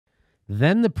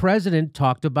Then the president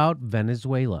talked about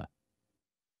Venezuela.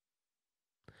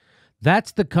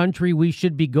 That's the country we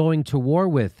should be going to war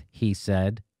with, he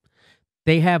said.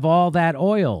 They have all that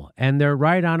oil, and they're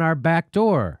right on our back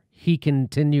door, he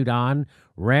continued on,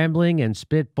 rambling and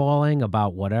spitballing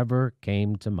about whatever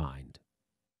came to mind.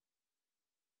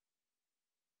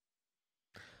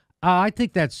 I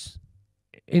think that's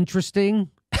interesting,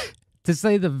 to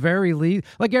say the very least.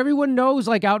 Like, everyone knows,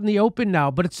 like, out in the open now,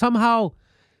 but it's somehow...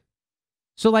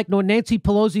 So, like, when Nancy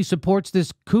Pelosi supports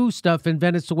this coup stuff in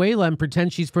Venezuela and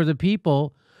pretends she's for the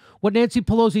people, what Nancy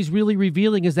Pelosi's really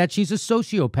revealing is that she's a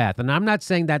sociopath. And I'm not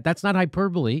saying that. That's not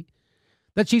hyperbole.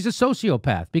 That she's a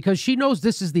sociopath, because she knows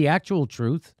this is the actual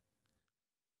truth.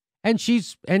 And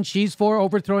she's for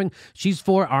overthrowing, she's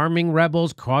for arming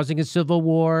rebels, causing a civil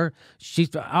war. She's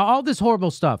all this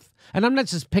horrible stuff. And I'm not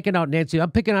just picking out Nancy.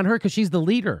 I'm picking on her because she's the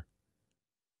leader.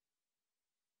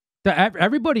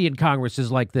 Everybody in Congress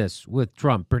is like this with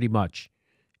Trump, pretty much.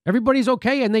 Everybody's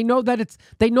okay, and they know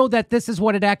that this is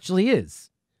what it actually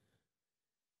is.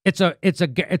 It's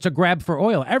a grab for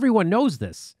oil. Everyone knows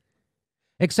this.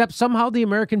 Except somehow the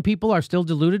American people are still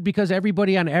deluded, because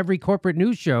everybody on every corporate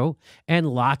news show and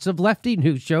lots of lefty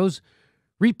news shows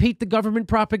repeat the government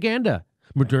propaganda.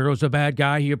 Maduro's a bad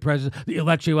guy. He a president. The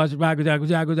election was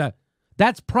bad.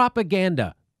 That's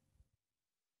propaganda.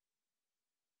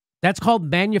 That's called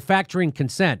manufacturing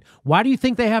consent. Why do you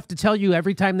think they have to tell you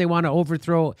every time they want to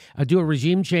overthrow, do a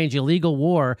regime change, illegal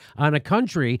war on a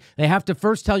country, they have to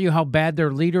first tell you how bad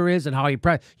their leader is and how he...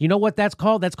 You know what that's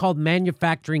called? That's called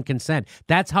manufacturing consent.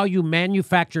 That's how you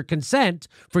manufacture consent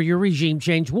for your regime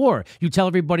change war. You tell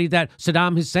everybody that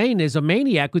Saddam Hussein is a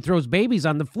maniac who throws babies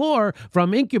on the floor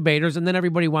from incubators, and then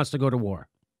everybody wants to go to war.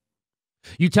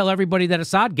 You tell everybody that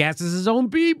Assad gasses his own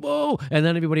people, and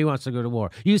then everybody wants to go to war.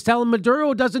 You tell them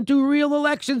Maduro doesn't do real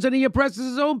elections and he oppresses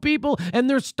his own people, and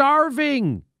they're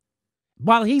starving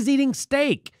while he's eating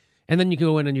steak. And then you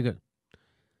go in and you go.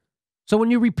 So when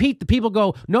you repeat, the people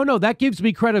go, no, that gives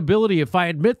me credibility if I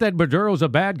admit that Maduro's a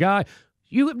bad guy.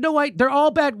 You know what? They're all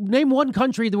bad. Name one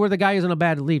country where the guy isn't a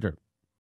bad leader.